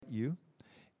you,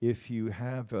 if you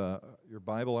have your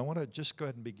Bible, I want to just go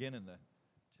ahead and begin in the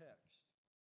text.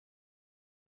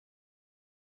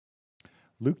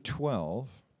 Luke 12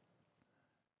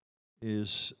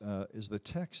 is the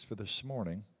text for this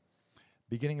morning,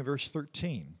 beginning of verse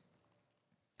 13.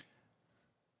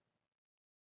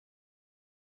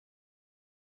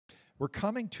 We're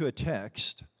coming to a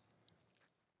text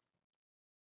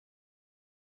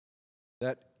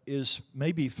that is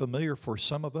maybe familiar for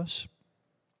some of us,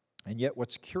 and yet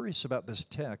what's curious about this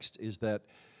text is that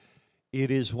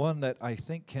it is one that I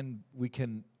think we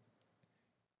can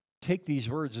take these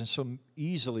words and so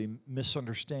easily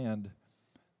misunderstand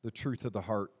the truth of the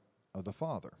heart of the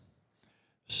Father.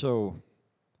 So,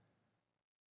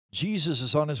 Jesus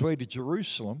is on his way to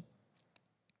Jerusalem,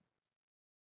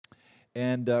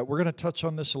 and we're going to touch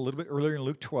on this a little bit earlier in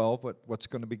Luke 12,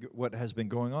 what has been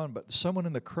going on. But someone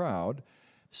in the crowd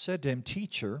said to him,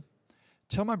 "Teacher,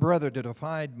 tell my brother to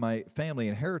divide my family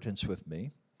inheritance with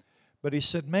me." But he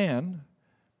said, "Man,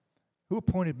 who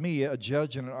appointed me a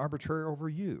judge and an arbitrator over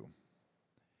you?"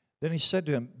 Then he said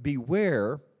to him,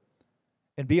 "Beware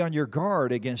and be on your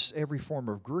guard against every form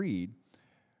of greed,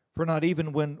 for not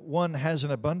even when one has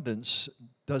an abundance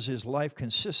does his life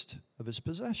consist of his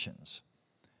possessions."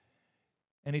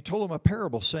 And he told him a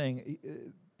parable,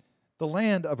 saying, the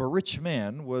land of a rich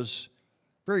man was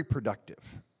very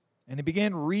productive. And he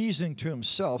began reasoning to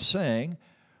himself, saying,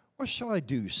 "What shall I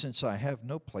do, since I have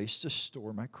no place to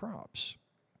store my crops?"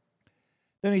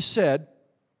 Then he said,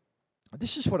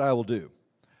 "This is what I will do.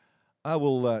 I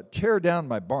will tear down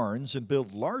my barns and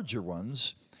build larger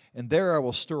ones, and there I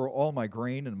will store all my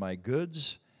grain and my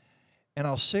goods. And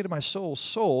I'll say to my soul,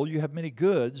 'Soul, you have many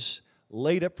goods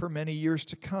laid up for many years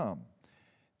to come.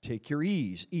 Take your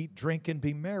ease, eat, drink, and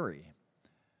be merry.'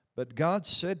 But God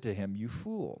said to him, 'You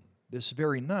fool, this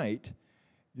very night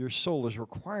your soul is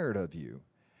required of you.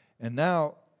 And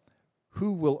now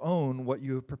who will own what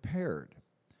you have prepared?'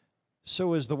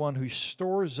 So is the one who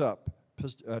stores up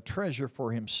a treasure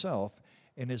for himself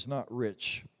and is not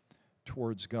rich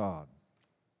towards God."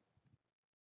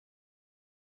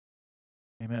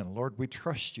 Amen. Lord, we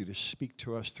trust you to speak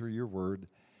to us through your word,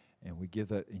 and we give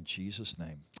that in Jesus'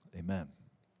 name. Amen.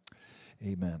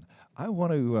 Amen. I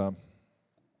want to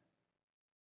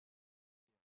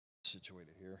situate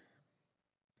it here.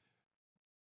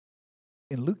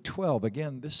 In Luke 12,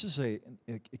 again, this is a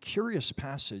curious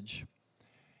passage,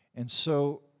 and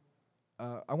so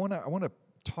I want to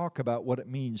talk about what it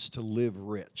means to live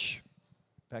rich.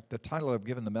 In fact, the title I've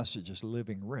given the message is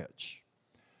Living Rich.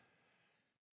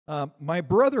 My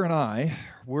brother and I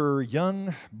were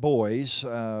young boys,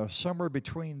 somewhere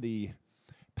between the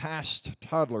past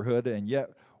toddlerhood and yet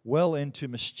well into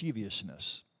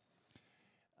mischievousness.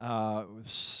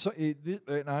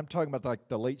 And I'm talking about like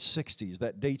the late 60s.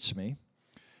 That dates me.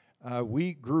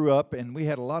 We grew up and we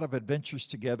had a lot of adventures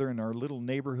together in our little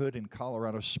neighborhood in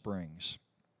Colorado Springs.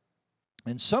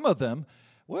 And some of them,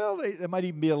 well, they might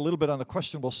even be a little bit on the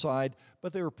questionable side,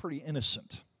 but they were pretty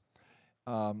innocent.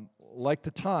 Like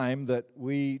the time that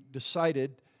we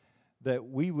decided that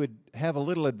we would have a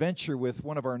little adventure with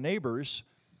one of our neighbors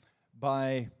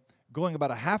by going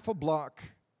about a half a block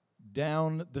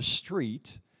down the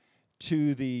street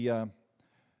to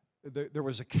there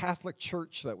was a Catholic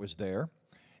church that was there.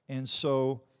 And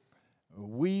so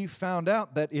we found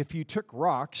out that if you took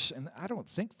rocks, and I don't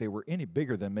think they were any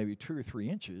bigger than maybe 2 or 3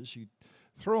 inches, you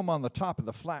throw them on the top of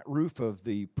the flat roof of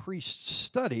the priest's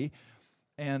study,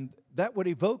 and that would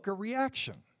evoke a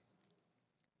reaction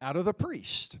out of the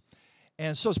priest.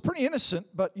 And so it's pretty innocent,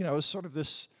 but, it's sort of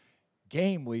this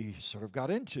game we sort of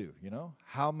got into,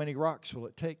 How many rocks will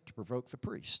it take to provoke the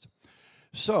priest?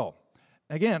 So,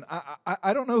 again,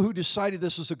 I don't know who decided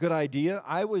this was a good idea.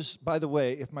 I was, by the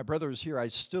way, if my brother was here, I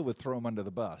still would throw him under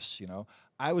the bus,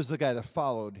 I was the guy that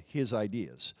followed his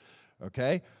ideas,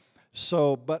 okay?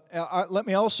 So, but let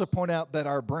me also point out that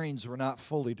our brains were not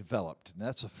fully developed, and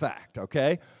that's a fact,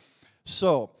 okay?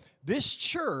 So, this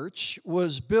church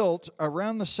was built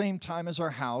around the same time as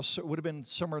our house. It would have been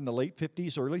somewhere in the late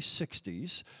 50s, early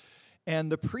 60s.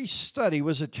 And the priest's study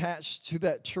was attached to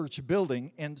that church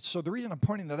building. And so the reason I'm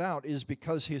pointing that out is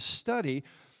because his study,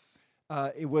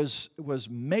 it was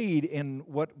made in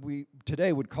what we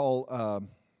today would call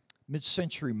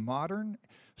mid-century modern.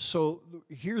 So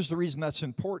here's the reason that's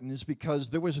important, is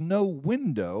because there was no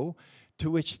window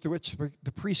through which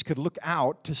the priest could look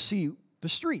out to see the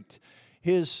street.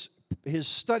 His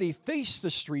study faced the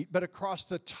street, but across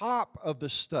the top of the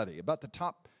study, about the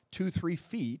top 2-3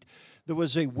 feet, there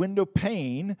was a window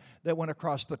pane that went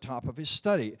across the top of his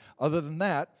study. Other than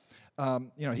that,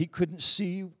 He couldn't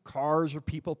see cars or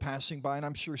people passing by, and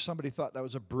I'm sure somebody thought that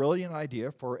was a brilliant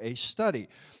idea for a study.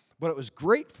 What it was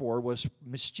great for was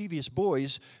mischievous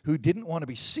boys who didn't want to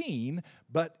be seen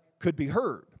but could be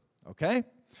heard, okay?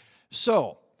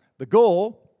 So the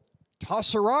goal,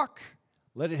 toss a rock,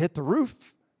 let it hit the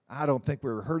roof. I don't think we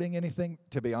were hurting anything,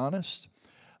 to be honest.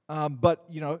 But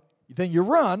then you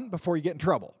run before you get in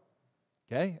trouble,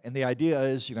 okay? And the idea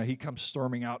is, he comes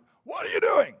storming out, "What are you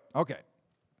doing?" Okay.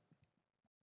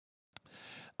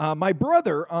 My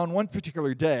brother, on one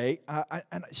particular day,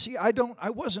 I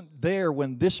wasn't there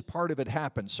when this part of it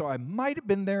happened, so I might have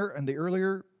been there in the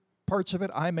earlier parts of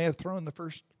it. I may have thrown the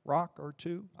first rock or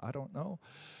two. I don't know.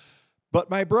 But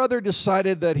my brother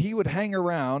decided that he would hang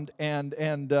around, and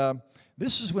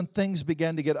this is when things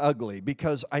began to get ugly,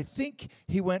 because I think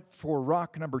he went for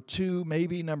rock number 2,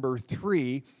 maybe number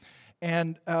 3,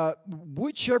 and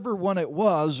whichever one it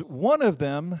was, one of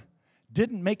them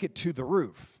didn't make it to the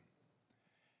roof.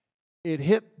 It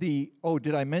hit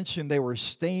did I mention they were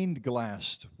stained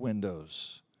glass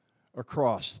windows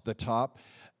across the top,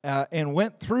 and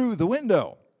went through the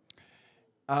window.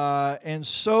 And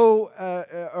so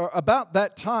about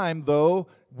that time, though,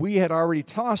 we had already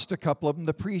tossed a couple of them.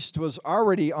 The priest was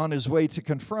already on his way to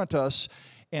confront us,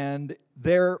 and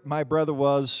there my brother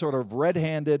was, sort of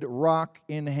red-handed, rock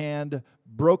in hand,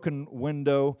 broken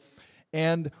window.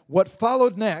 And what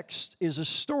followed next is a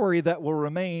story that will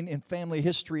remain in family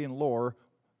history and lore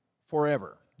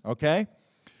forever, okay?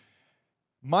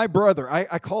 My brother,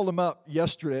 I called him up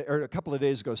yesterday, or a couple of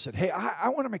days ago, said, "Hey, I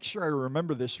want to make sure I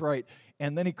remember this right."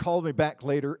 And then he called me back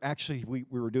later. Actually, we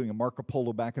were doing a Marco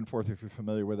Polo back and forth, if you're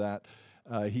familiar with that.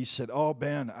 He said, "Oh,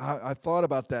 Ben, I thought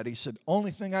about that." He said,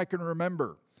 "Only thing I can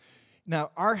remember."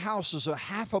 Now, our house is a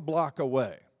half a block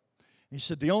away. He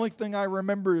said, "The only thing I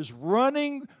remember is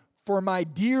running for my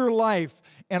dear life,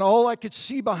 and all I could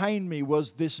see behind me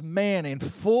was this man in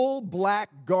full black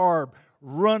garb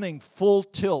running full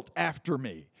tilt after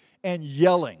me and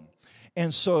yelling."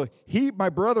 And so my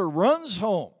brother runs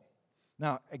home.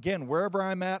 Now, again, wherever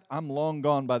I'm at, I'm long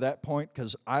gone by that point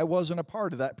because I wasn't a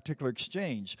part of that particular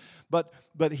exchange. But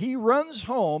he runs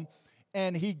home,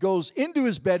 and he goes into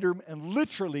his bedroom and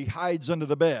literally hides under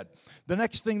the bed. The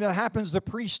next thing that happens, the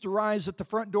priest arrives at the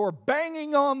front door,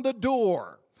 banging on the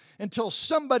door, until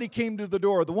somebody came to the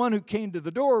door. The one who came to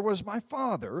the door was my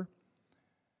father.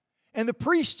 And the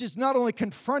priest is not only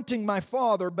confronting my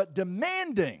father, but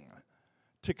demanding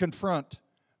to confront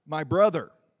my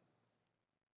brother.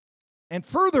 And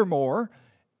furthermore,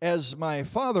 as my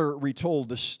father retold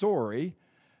the story,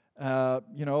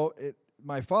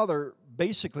 my father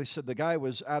basically said the guy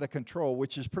was out of control,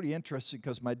 which is pretty interesting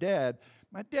because my dad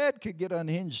could get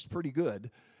unhinged pretty good.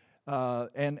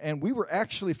 And we were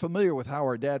actually familiar with how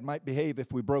our dad might behave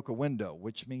if we broke a window,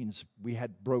 which means we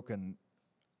had broken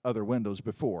other windows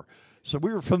before. So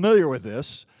we were familiar with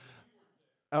this.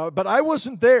 But I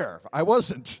wasn't there. I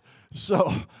wasn't.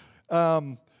 So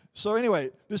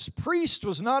anyway, this priest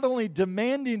was not only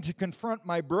demanding to confront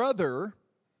my brother,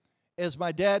 as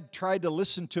my dad tried to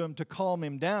listen to him to calm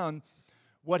him down,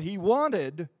 what he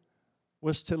wanted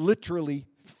was to literally,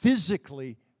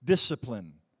 physically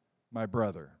discipline my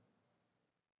brother.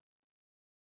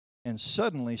 And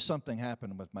suddenly something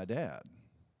happened with my dad.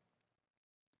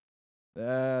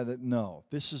 No.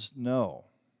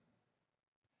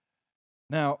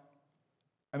 Now,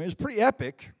 it was pretty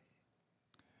epic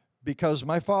because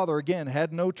my father, again,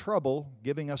 had no trouble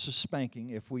giving us a spanking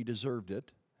if we deserved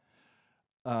it.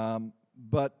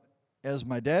 But as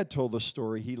my dad told the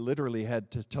story, he literally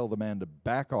had to tell the man to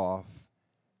back off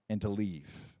and to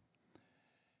leave.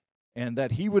 And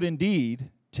that he would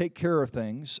indeed take care of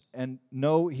things, and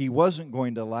no, he wasn't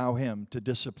going to allow him to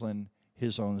discipline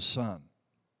his own son.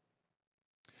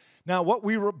 Now, what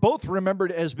we both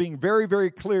remembered as being very, very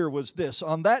clear was this.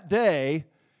 On that day,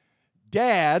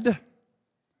 Dad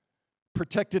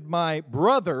protected my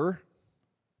brother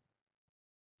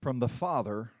from the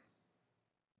father,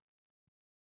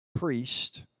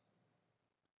 priest,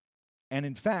 and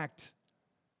in fact,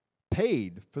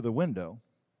 paid for the window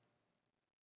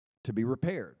to be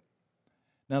repaired.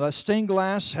 Now, that stained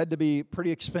glass had to be pretty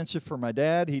expensive for my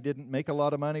dad. He didn't make a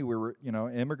lot of money. We were,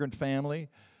 an immigrant family.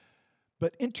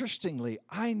 But interestingly,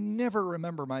 I never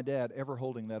remember my dad ever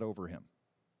holding that over him.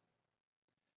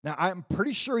 Now, I'm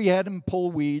pretty sure he had him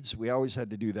pull weeds. We always had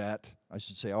to do that. I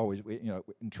should say always,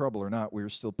 in trouble or not, we were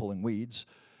still pulling weeds.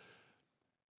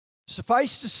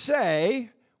 Suffice to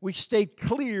say, we stayed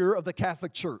clear of the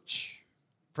Catholic Church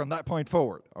from that point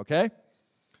forward, okay?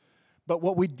 But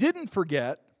what we didn't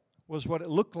forget was what it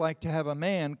looked like to have a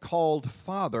man called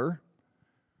father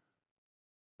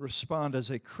respond as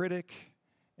a critic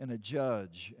and a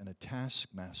judge and a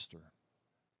taskmaster.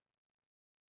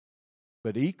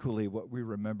 But equally, what we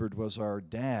remembered was our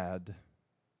dad,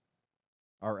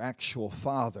 our actual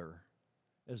father,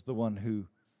 as the one who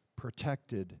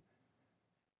protected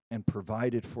and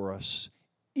provided for us,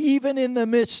 even in the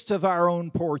midst of our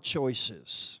own poor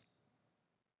choices.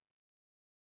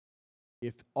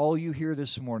 If all you hear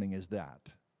this morning is that,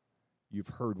 you've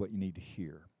heard what you need to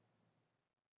hear.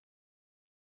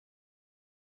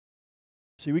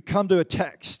 See, we come to a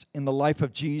text in the life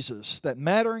of Jesus that,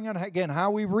 mattering on, again,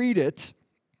 how we read it,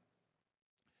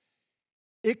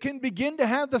 it can begin to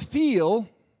have the feel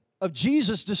of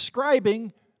Jesus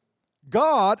describing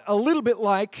God a little bit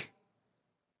like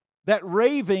that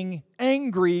raving,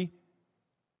 angry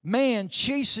man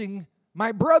chasing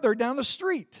my brother down the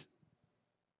street.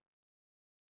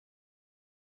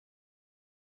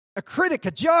 A critic,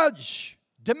 a judge,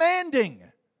 demanding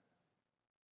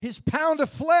his pound of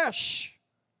flesh.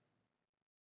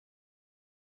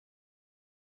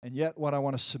 And yet, what I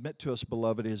want to submit to us,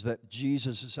 beloved, is that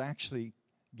Jesus is actually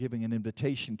giving an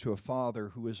invitation to a Father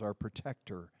who is our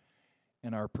protector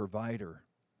and our provider.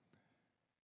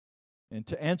 And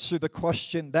to answer that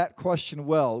question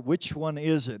well, which one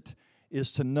is it,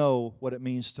 is to know what it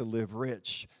means to live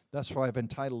rich. That's why I've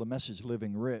entitled the message,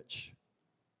 Living Rich.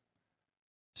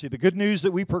 See, the good news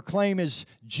that we proclaim is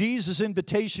Jesus'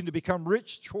 invitation to become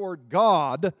rich toward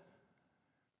God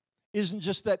isn't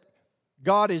just that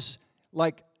God is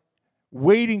like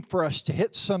waiting for us to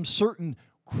hit some certain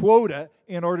quota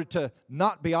in order to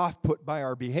not be off-put by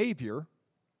our behavior.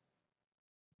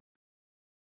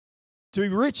 To be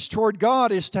rich toward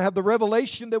God is to have the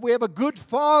revelation that we have a good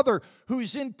Father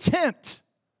whose intent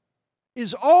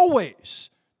is always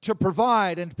to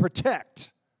provide and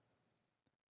protect.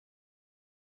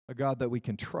 A God that we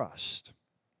can trust.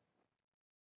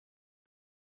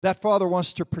 That Father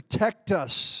wants to protect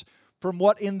us from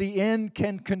what in the end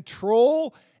can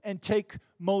control and take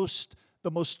the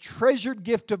most treasured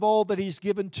gift of all that He's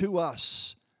given to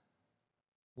us,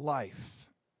 life.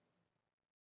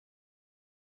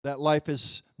 That life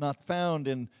is not found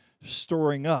in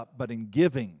storing up, but in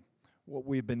giving what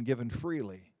we've been given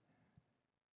freely.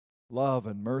 Love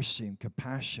and mercy and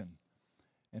compassion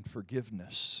and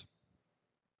forgiveness.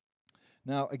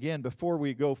 Now, again, before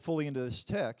we go fully into this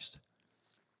text,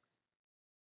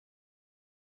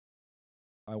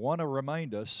 I want to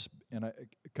remind us,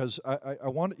 because I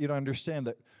want you to understand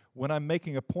that when I'm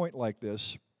making a point like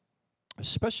this,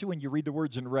 especially when you read the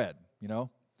words in red, you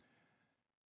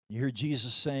hear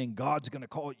Jesus saying, God's going to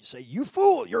call you, say, you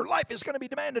fool, your life is going to be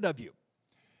demanded of you.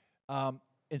 And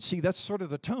see, that's sort of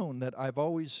the tone that I've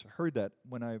always heard that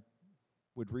when I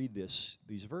would read these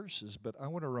verses. But I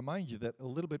want to remind you that a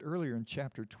little bit earlier in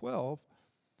chapter 12,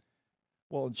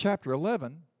 in chapter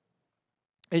 11,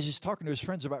 as he's talking to his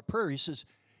friends about prayer, he says,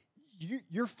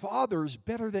 your father is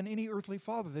better than any earthly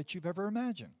father that you've ever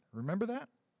imagined. Remember that?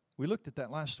 We looked at that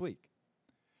last week.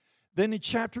 Then in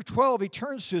chapter 12, he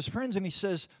turns to his friends and he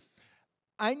says,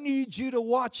 I need you to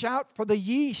watch out for the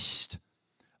yeast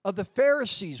of the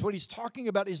Pharisees. What he's talking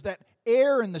about is that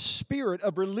air and the spirit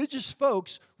of religious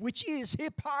folks, which is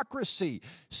hypocrisy,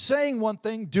 saying one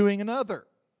thing, doing another.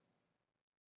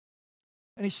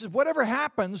 And he says, whatever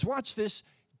happens, watch this,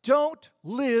 don't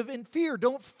live in fear.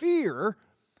 Don't fear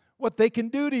what they can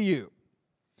do to you.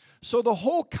 So the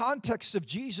whole context of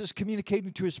Jesus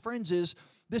communicating to his friends is,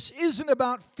 this isn't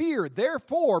about fear.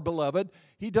 Therefore, beloved,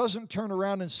 he doesn't turn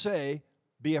around and say,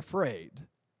 be afraid.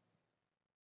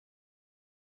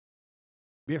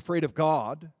 Be afraid of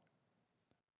God.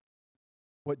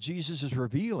 What Jesus is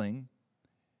revealing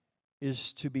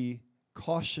is to be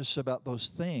cautious about those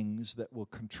things that will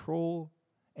control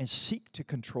and seek to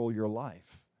control your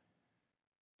life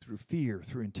through fear,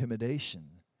 through intimidation.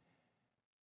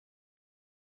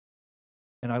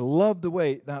 And I love the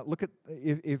way, now look at,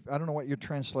 if I don't know what your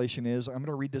translation is, I'm going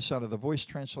to read this out of the Voice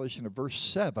translation of verse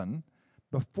 7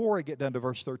 before I get down to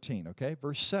verse 13, okay?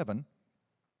 Verse 7.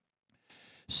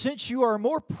 Since you are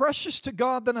more precious to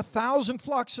God than 1,000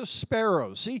 flocks of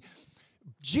sparrows. See,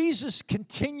 Jesus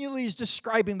continually is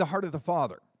describing the heart of the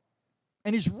Father.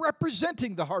 And he's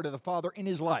representing the heart of the Father in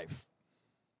his life.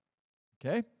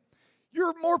 Okay?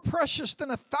 You're more precious than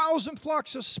 1,000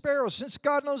 flocks of sparrows, since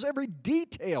God knows every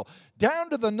detail, down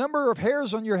to the number of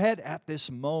hairs on your head at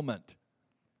this moment.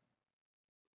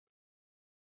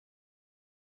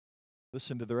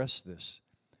 Listen to the rest of this.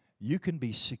 You can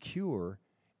be secure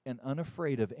and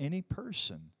unafraid of any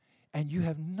person, and you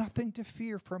have nothing to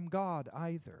fear from God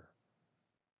either.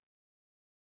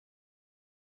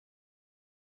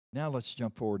 Now let's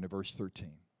jump forward to verse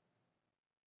 13.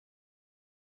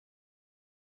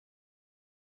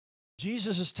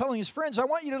 Jesus is telling his friends, I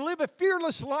want you to live a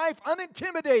fearless life,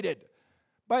 unintimidated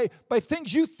by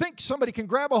things you think somebody can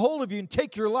grab a hold of you and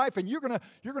take your life, and you're gonna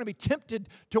be tempted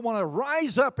to want to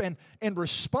rise up and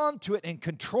respond to it and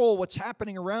control what's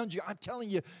happening around you. I'm telling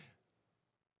you,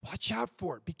 watch out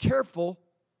for it. Be careful.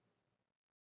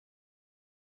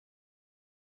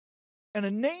 And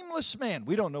a nameless man,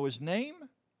 we don't know his name.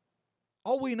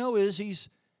 All we know is he's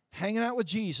hanging out with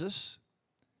Jesus,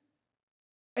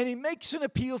 and he makes an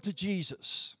appeal to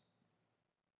Jesus.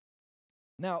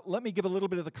 Now, let me give a little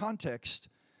bit of the context,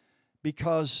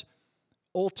 because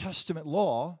Old Testament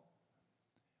law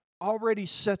already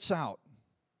sets out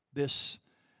this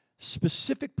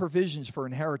specific provisions for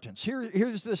inheritance.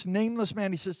 Here's this nameless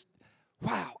man. He says,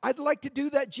 wow, I'd like to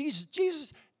do that, Jesus.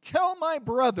 Jesus, tell my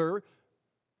brother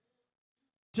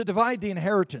to divide the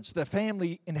inheritance, the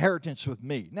family inheritance with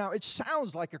me. Now, it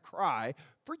sounds like a cry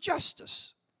for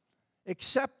justice,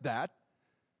 except that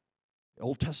the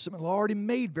Old Testament law already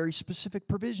made very specific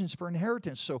provisions for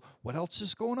inheritance. So what else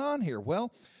is going on here?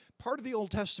 Well, part of the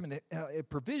Old Testament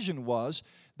provision was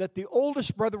that the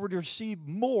oldest brother would receive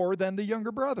more than the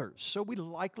younger brothers. So we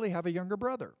likely have a younger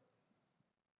brother.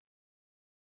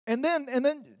 And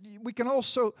then we can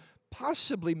also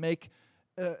possibly make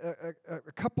a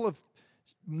couple of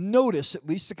notice, at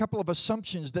least a couple of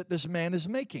assumptions that this man is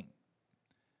making.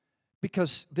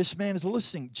 Because this man is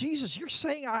listening. Jesus, you're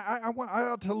saying I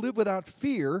ought to live without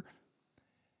fear,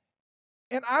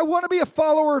 and I want to be a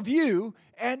follower of you,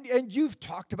 and you've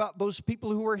talked about those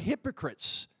people who are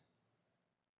hypocrites.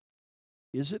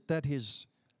 Is it that his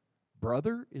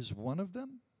brother is one of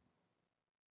them?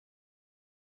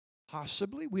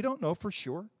 Possibly. We don't know for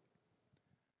sure.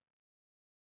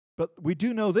 But we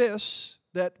do know this,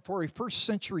 that for a first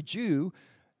century Jew,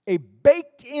 a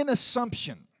baked-in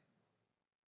assumption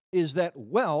is that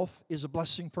wealth is a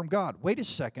blessing from God. Wait a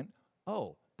second.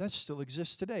 Oh, that still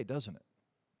exists today, doesn't it?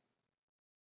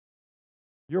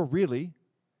 You're really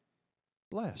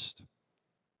blessed.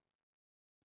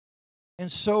 And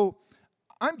so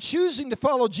I'm choosing to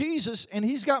follow Jesus, and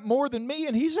he's got more than me,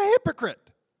 and he's a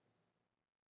hypocrite.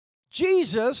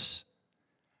 Jesus,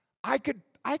 I could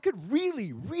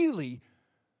really, really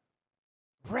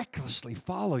recklessly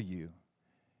follow you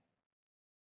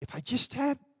if I just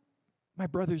had my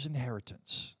brother's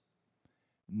inheritance.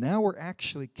 Now we're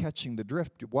actually catching the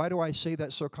drift. Why do I say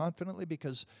that so confidently?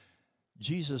 Because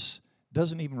Jesus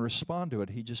doesn't even respond to it.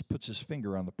 He just puts his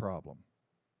finger on the problem.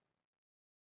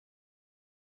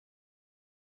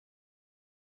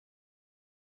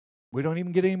 We don't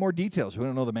even get any more details. We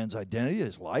don't know the man's identity,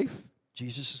 his life.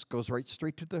 Jesus goes right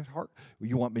straight to the heart.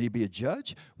 You want me to be a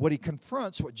judge? What he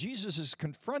confronts, what Jesus is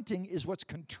confronting, is what's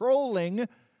controlling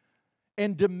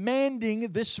and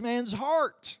demanding this man's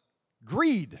heart.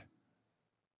 Greed.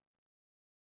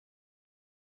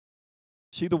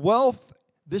 See, the wealth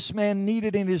this man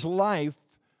needed in his life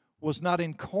was not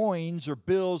in coins or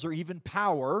bills or even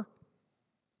power.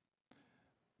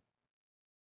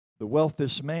 The wealth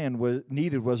this man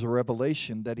needed was a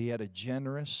revelation that he had a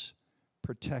generous,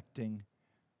 protecting,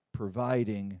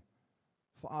 providing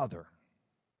Father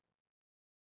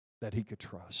that he could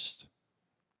trust.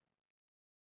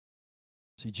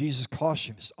 See, Jesus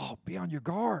cautioned us, be on your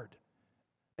guard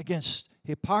against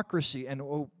hypocrisy. And,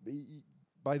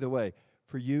 by the way,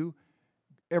 for you,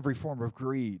 every form of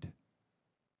greed.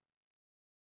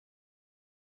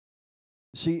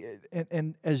 See,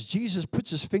 and as Jesus puts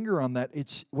his finger on that,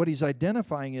 it's what he's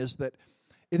identifying is that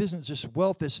it isn't just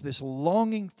wealth, it's this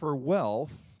longing for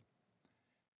wealth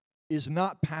is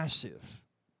not passive,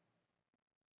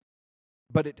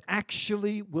 but it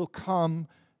actually will come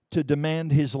to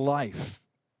demand his life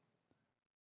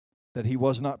that he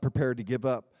was not prepared to give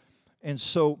up. And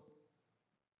so,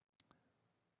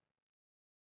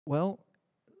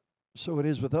 so it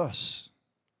is with us.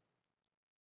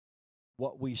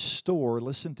 What we store,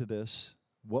 listen to this,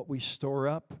 what we store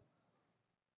up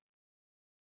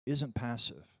isn't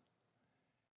passive.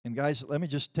 And guys, let me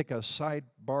just take a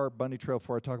sidebar bunny trail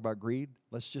before I talk about greed.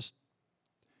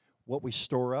 What we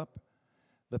store up,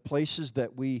 the places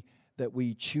that we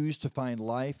choose to find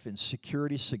life and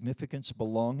security, significance,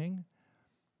 belonging,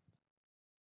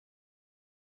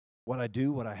 what I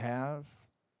do, what I have,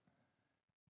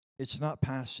 it's not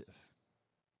passive.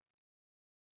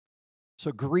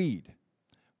 So greed,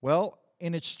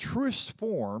 in its truest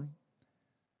form,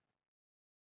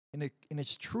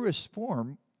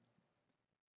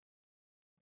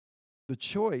 the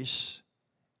choice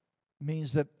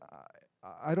means that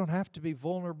I don't have to be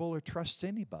vulnerable or trust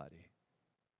anybody.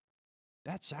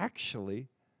 That's actually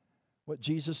what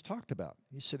Jesus talked about.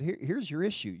 He said, here's your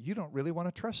issue. You don't really want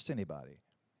to trust anybody.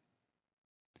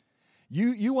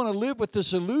 You want to live with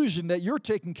this illusion that you're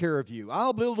taking care of you.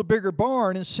 I'll build a bigger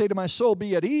barn and say to my soul,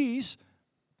 be at ease.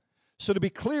 So to be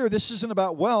clear, this isn't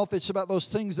about wealth. It's about those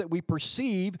things that we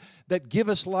perceive that give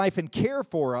us life and care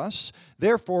for us.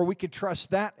 Therefore, we can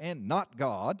trust that and not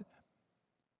God.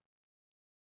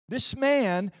 This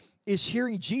man is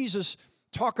hearing Jesus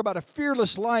talk about a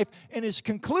fearless life, and his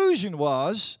conclusion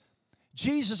was,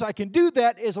 Jesus, I can do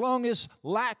that as long as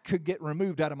lack could get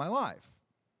removed out of my life.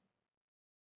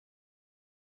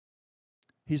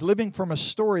 He's living from a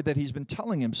story that he's been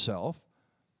telling himself.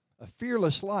 A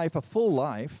fearless life, a full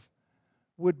life,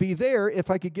 would be there if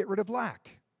I could get rid of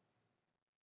lack.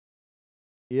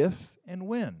 If and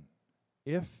when.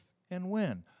 If and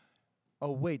when.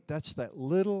 Oh, wait, that's that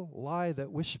little lie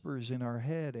that whispers in our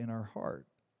head, in our heart.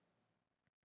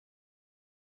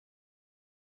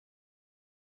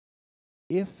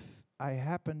 If I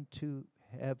happen to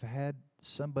have had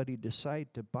somebody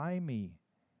decide to buy me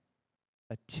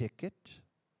a ticket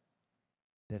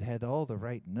that had all the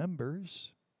right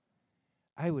numbers,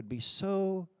 I would be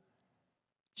so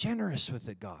generous with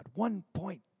it, God.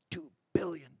 $1.2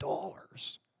 billion.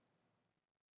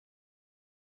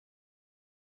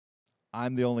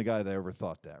 I'm the only guy that ever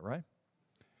thought that, right?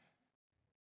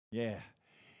 Yeah.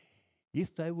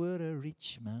 If I were a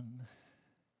rich man.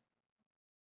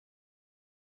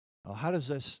 Oh, how does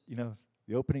this,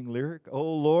 the opening lyric?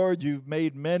 Oh, Lord, you've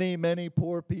made many, many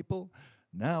poor people.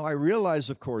 Now I realize,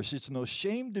 of course, it's no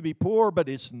shame to be poor, but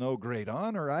it's no great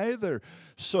honor either.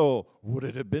 So would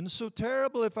it have been so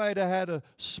terrible if I'd have had a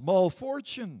small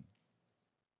fortune?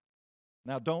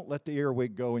 Now don't let the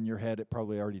earwig go in your head. It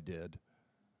probably already did.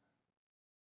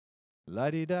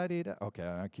 La-di-da-di-da. Okay,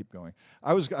 I keep going.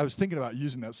 I was thinking about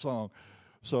using that song.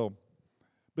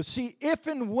 But see, if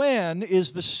and when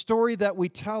is the story that we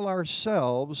tell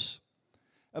ourselves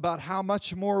about how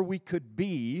much more we could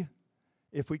be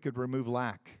if we could remove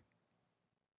lack.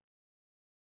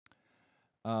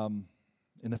 In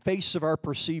the face of our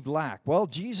perceived lack. Well,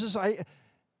 Jesus, I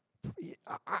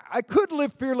could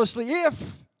live fearlessly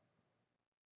if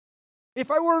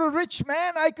I were a rich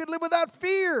man, I could live without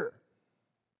fear.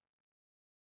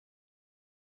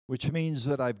 Which means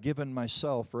that I've given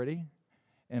myself, ready,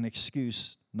 an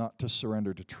excuse not to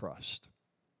surrender to trust.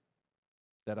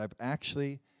 That I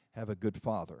actually have a good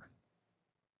Father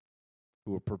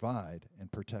who will provide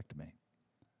and protect me.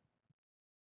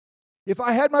 If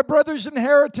I had my brother's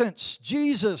inheritance,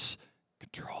 Jesus,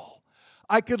 control.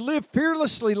 I could live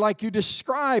fearlessly like you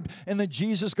described. And then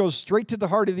Jesus goes straight to the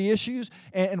heart of the issues.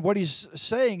 And what he's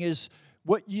saying is,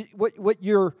 what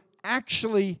you're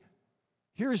actually,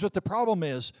 here's what the problem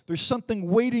is. There's something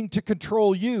waiting to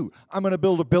control you. I'm going to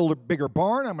build a bigger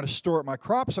barn. I'm going to store up my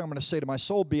crops. I'm going to say to my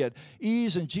soul, be at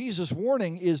ease. And Jesus'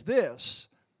 warning is this.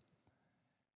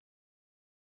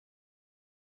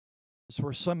 It's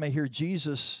where some may hear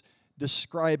Jesus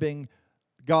describing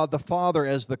God the Father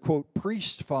as the, quote,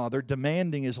 priest father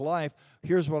demanding his life.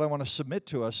 Here's what I want to submit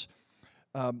to us.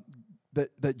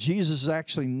 That Jesus is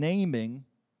actually naming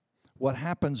what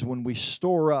happens when we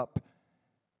store up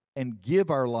and give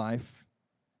our life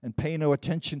and pay no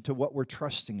attention to what we're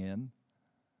trusting in.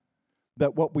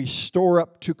 That what we store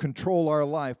up to control our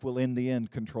life will in the end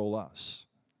control us.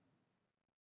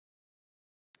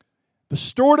 The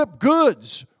stored up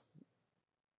goods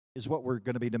is what we're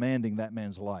going to be demanding that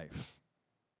man's life.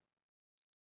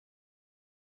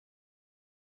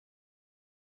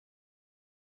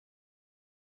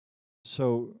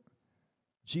 So,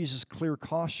 Jesus' clear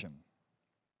caution.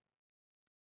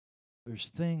 There's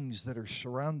things that are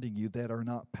surrounding you that are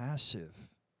not passive.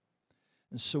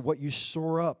 And so what you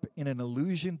store up in an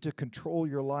illusion to control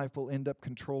your life will end up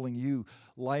controlling you.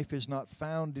 Life is not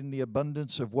found in the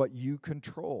abundance of what you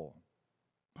control.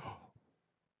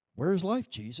 Where is life,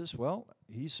 Jesus? Well,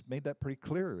 he's made that pretty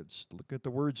clear. Look at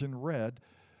the words in red.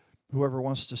 Whoever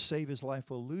wants to save his life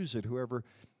will lose it. Whoever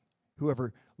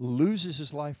loses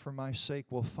his life for my sake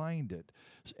will find it.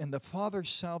 And the Father's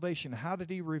salvation, how did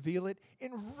he reveal it?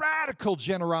 In radical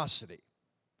generosity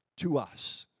to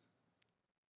us,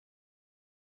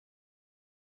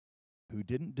 who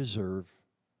didn't deserve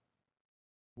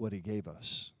what he gave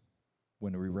us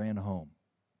when we ran home.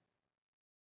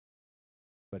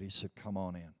 But he said, come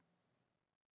on in.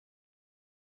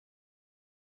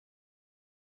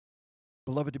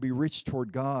 Beloved, to be rich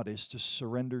toward God is to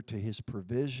surrender to his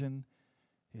provision,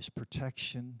 his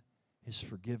protection, his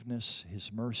forgiveness,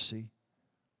 his mercy.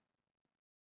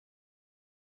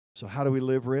 So how do we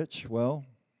live rich? Well,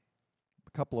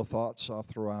 a couple of thoughts I'll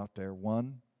throw out there.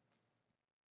 One,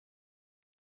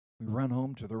 we run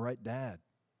home to the right dad,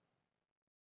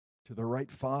 to the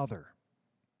right father.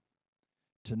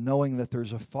 to knowing that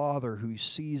there's a Father who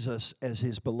sees us as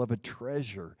His beloved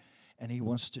treasure, and He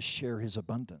wants to share His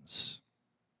abundance.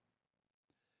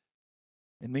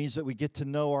 It means that we get to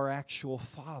know our actual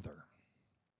Father,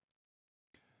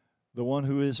 the one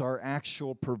who is our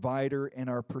actual provider and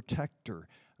our protector.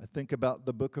 I think about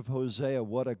the book of Hosea.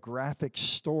 What a graphic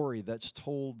story that's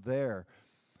told there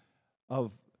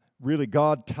of really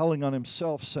God telling on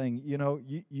Himself, saying, you know,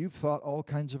 you've thought all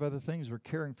kinds of other things were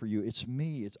caring for you. It's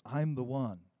me. I'm the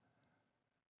one.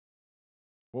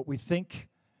 What we think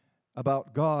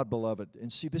about God, beloved.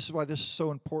 And see, this is why this is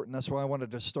so important. That's why I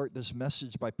wanted to start this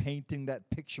message by painting that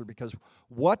picture, because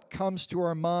what comes to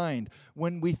our mind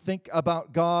when we think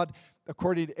about God,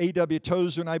 according to A.W.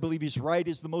 Tozer, and I believe he's right,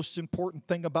 is the most important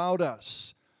thing about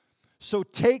us. So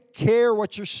take care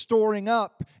what you're storing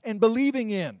up and believing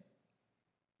in.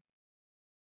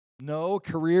 No,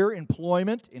 career,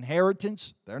 employment,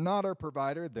 inheritance, they're not our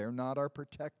provider. They're not our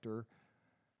protector.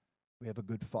 We have a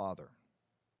good Father.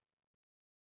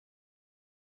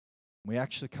 We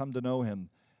actually come to know Him,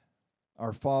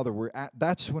 our Father.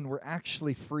 That's when we're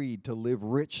actually freed to live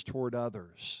rich toward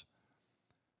others,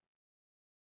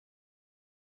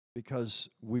 because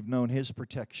we've known His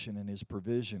protection and His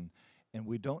provision, and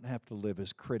we don't have to live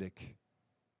as critic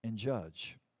and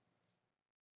judge.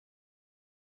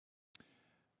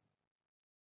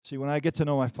 See, when I get to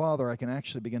know my Father, I can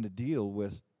actually begin to deal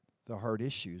with the hard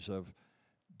issues of,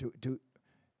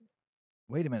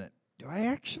 wait a minute, do I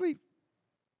actually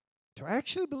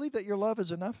believe that your love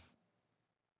is enough?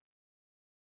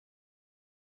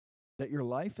 That your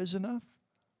life is enough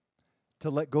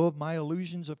to let go of my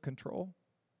illusions of control?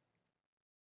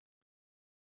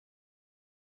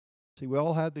 See, we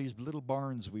all have these little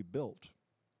barns we built.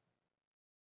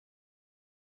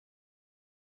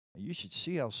 You should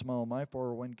see how small my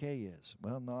 401k is.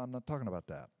 Well, no, I'm not talking about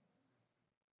that.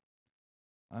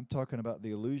 I'm talking about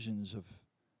the illusions of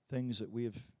things that we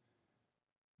have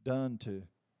done to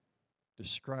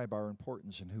describe our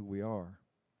importance and who we are.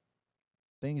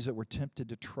 Things that we're tempted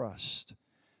to trust.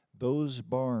 Those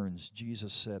barns,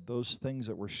 Jesus said, those things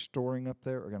that we're storing up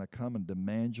there are going to come and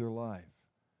demand your life.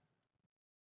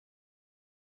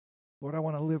 Lord, I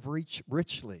want to live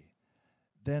richly.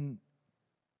 Then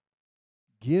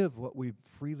give what we've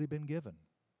freely been given.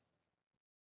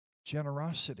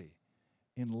 Generosity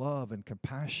in love and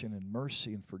compassion and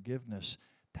mercy and forgiveness.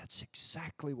 That's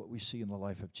exactly what we see in the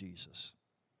life of Jesus.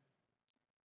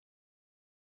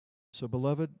 So,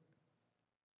 beloved,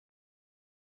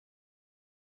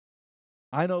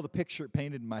 I know the picture it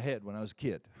painted in my head when I was a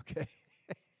kid, okay?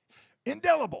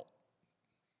 Indelible.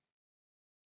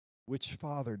 Which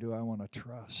Father do I want to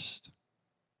trust?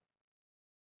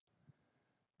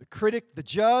 The critic, the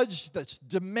judge that's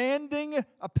demanding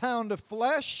a pound of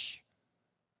flesh,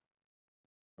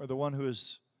 or the one who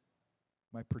is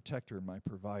my protector and my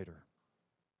provider?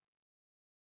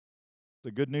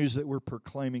 The good news that we're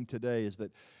proclaiming today is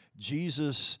that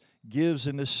Jesus gives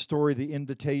in this story the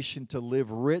invitation to live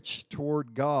rich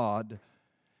toward God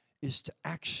is to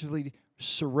actually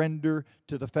surrender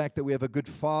to the fact that we have a good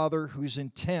Father whose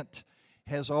intent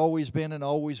has always been and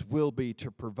always will be to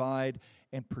provide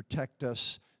and protect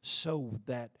us so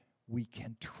that we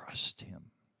can trust Him.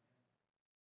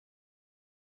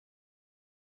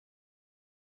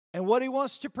 And what He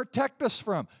wants to protect us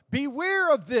from,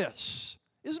 beware of this,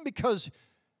 isn't because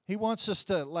He wants us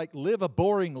to live a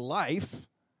boring life.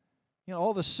 You know,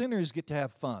 all the sinners get to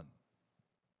have fun.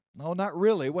 No, not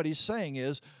really. What He's saying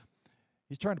is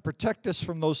He's trying to protect us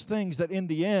from those things that in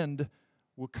the end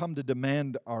will come to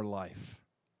demand our life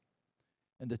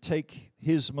and to take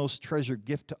His most treasured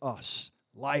gift to us,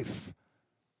 life.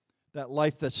 That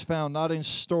life that's found not in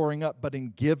storing up, but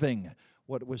in giving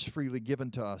what was freely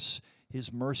given to us.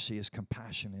 His mercy, His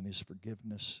compassion, and His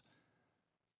forgiveness,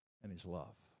 and His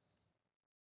love.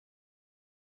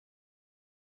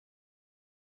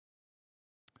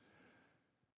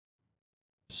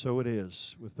 So it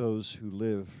is with those who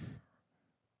live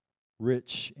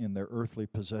rich in their earthly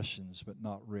possessions, but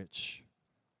not rich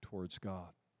towards God.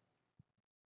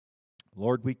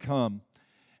 Lord, we come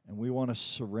and we want to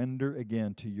surrender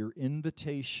again to your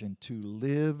invitation to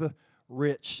live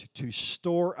rich, to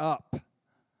store up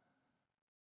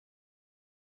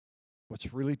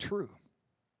what's really true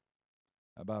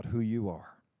about who you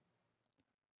are.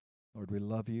 Lord, we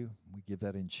love you. We give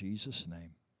that in Jesus'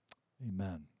 name.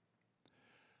 Amen.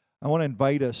 I want to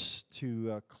invite us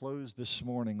to close this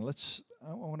morning.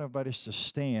 I want to invite us to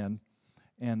stand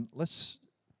and let's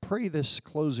pray this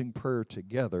closing prayer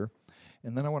together.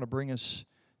 And then I want to bring us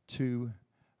to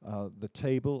the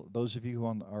table. Those of you who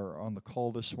are on the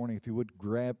call this morning, if you would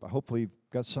grab, hopefully you've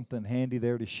got something handy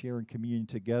there to share in communion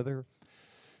together.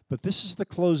 But this is the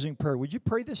closing prayer. Would you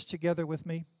pray this together with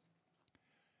me?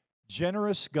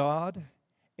 Generous God,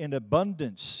 in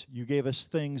abundance you gave us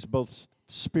things both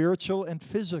spiritual and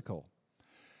physical.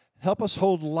 Help us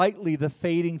hold lightly the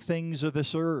fading things of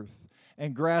this earth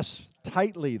and grasp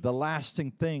tightly the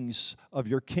lasting things of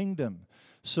your kingdom,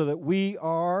 so that we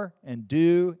are and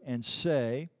do and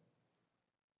say,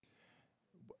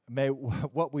 may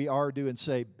what we are, do, and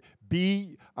say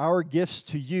be our gifts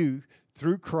to you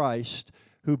through Christ,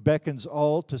 who beckons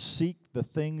all to seek the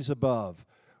things above,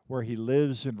 where he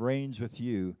lives and reigns with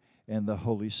you and the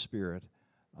Holy Spirit.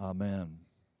 Amen.